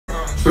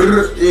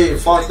Yeah,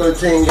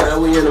 413 guy,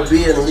 we in the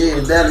building. Yeah,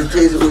 that'll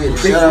taste it with.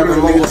 Shout out to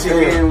my boy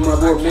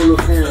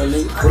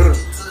nigga.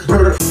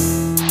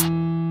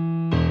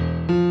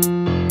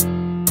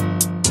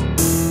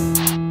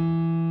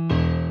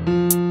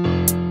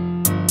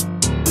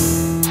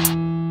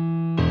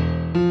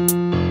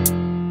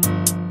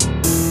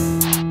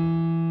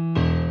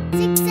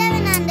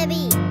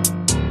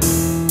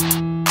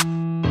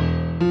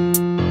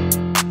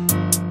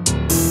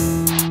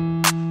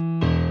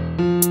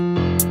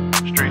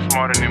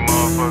 Smarter than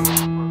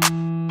motherfuckers.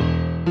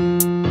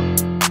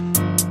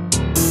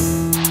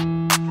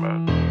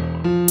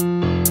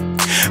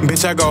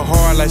 Bitch, I go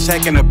hard like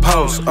Shaq in the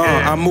post.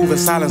 I'm moving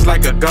silence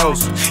like a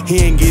ghost. He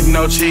ain't getting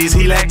no cheese,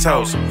 he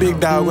lactose. Big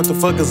dog, what the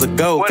fuck is a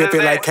goat? If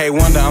it like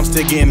K-Wonder, I'm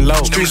still getting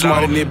low. Street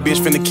smarter than this bitch,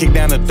 finna kick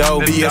down the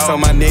door. BS on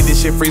my neck,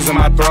 this shit freezing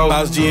my throat.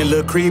 BosG and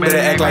Luhl Creed, better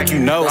act like you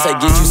know. Once I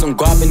get you some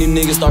guap and these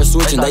niggas start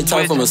switching, they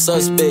turn from a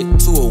suspect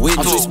to a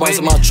witness. I'm just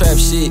sponsoring my trap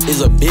shit,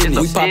 is a business.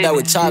 We pop out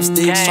with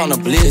chopsticks,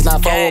 tryna blitz. It's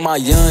not fun with my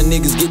young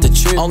niggas get the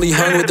trip. Only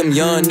hung with them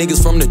young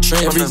niggas from the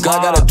trend. Every guy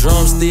got a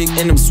drumstick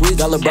and them switch.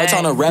 Got LeBron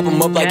tryna wrap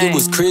him up like it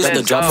was Chris. Got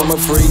the drop from a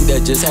freak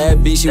that just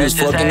had beat. She was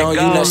fucking on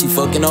you, now she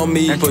fucking on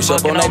me. Push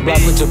up on that block,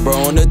 put your bro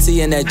on the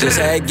T, and that just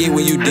had get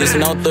when you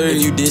dissing on 3.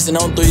 If you dissing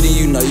on 3, then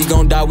you know you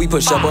gon' die. We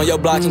push up on your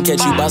block and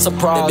catch you by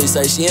surprise. That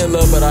bitch say she in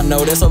love, but I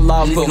know that's a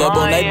lie. Pull up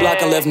on that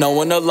block and left no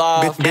one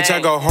alive. Bitch, I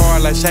go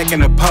hard like Shaq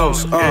in the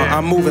post.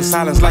 I'm moving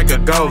silence like a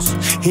ghost.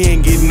 He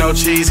ain't getting no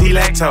cheese, he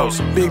lactose.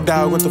 Big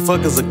dog, what the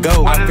fuck is a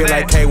goat? I feel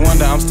like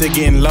K-Wonder, I'm still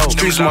getting low.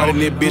 Street smarter than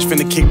this bitch,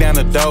 finna kick down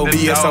the door.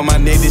 BS on my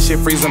neck, this shit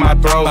freezing my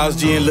throat.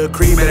 BosG and Luhl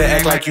Creed, better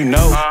act like you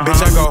know.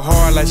 Bitch, I go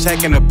hard like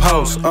Shaq in the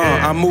post.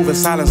 I'm moving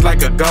silence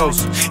like a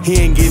ghost. He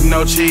ain't getting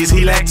no cheese,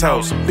 he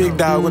lactose. Big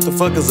dog, what the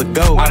fuck is a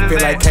goat? I feel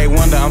like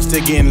K-Wonder, I'm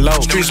still getting low.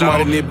 Street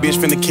smarter than this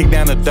bitch, finna kick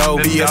down the door.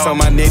 BS on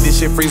my neck, this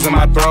shit freezing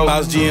my throat.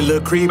 BosG and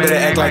Luhl Creed, better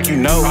act like you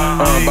know.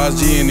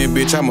 BosG and this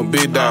bitch, I'm a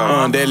big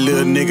dog. That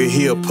little nigga,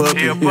 he a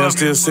puppy. Yeah, I'm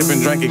still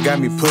sipping, drinking, got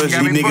me pudgy.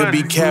 These niggas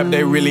be capped,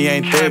 they really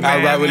ain't thug.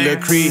 I ride with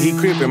Luhl Creed, he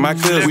crippin', my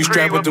cousin. We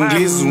strap with them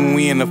glizzes when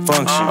we in the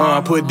function.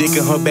 I put dick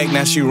in her back,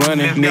 now she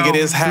running. Nigga,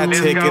 this high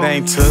tech, it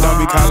ain't tough. Don't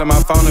be calling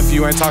my phone if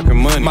you ain't talking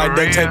money. Might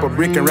duct tape a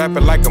brick and wrap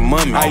it like a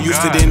mummy. I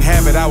used to didn't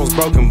have it, I was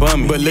broken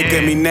bummy. But look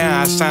at me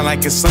now, I shine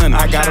like it's sunny.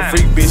 I got a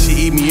freak bitch,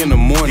 she eat me in the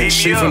morning.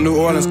 She from New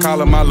Orleans, call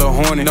her my little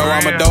horny. No,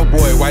 I'm a dope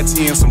boy, white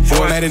tee and some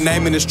force. Made a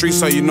name in the street,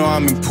 so you know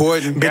I'm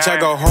important. Bitch, I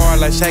go hard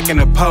like Shaq in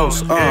the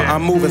post.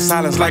 I'm moving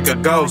silence like a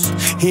ghost.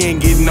 He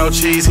ain't getting no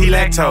cheese, he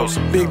lactose.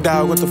 Big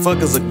dog, what the fuck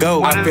is a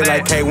goat? I feel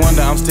like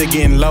K-Wonder, I'm still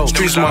getting low.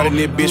 Street smarter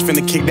than this bitch,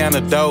 finna kick down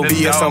the door.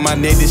 BS on my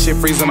neck, this shit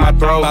freezing my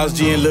throat.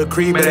 BosG and Luhl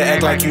Creed, better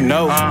act like you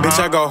know. Bitch,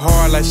 I go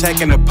hard like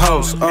Shaq in the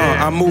post.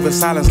 I'm moving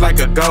silence like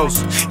a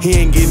ghost. He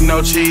ain't getting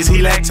no cheese, he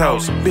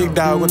lactose. Big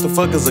dog, what the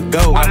fuck is a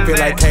goat? I feel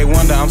like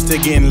K-Wonder, I'm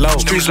still getting low.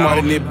 Street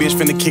smarter than this bitch,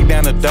 finna kick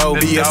down the door.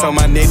 BS on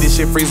my neck, this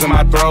shit freezing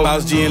my throat.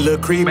 BosG and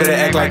Luhl Creed, better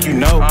act like you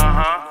know.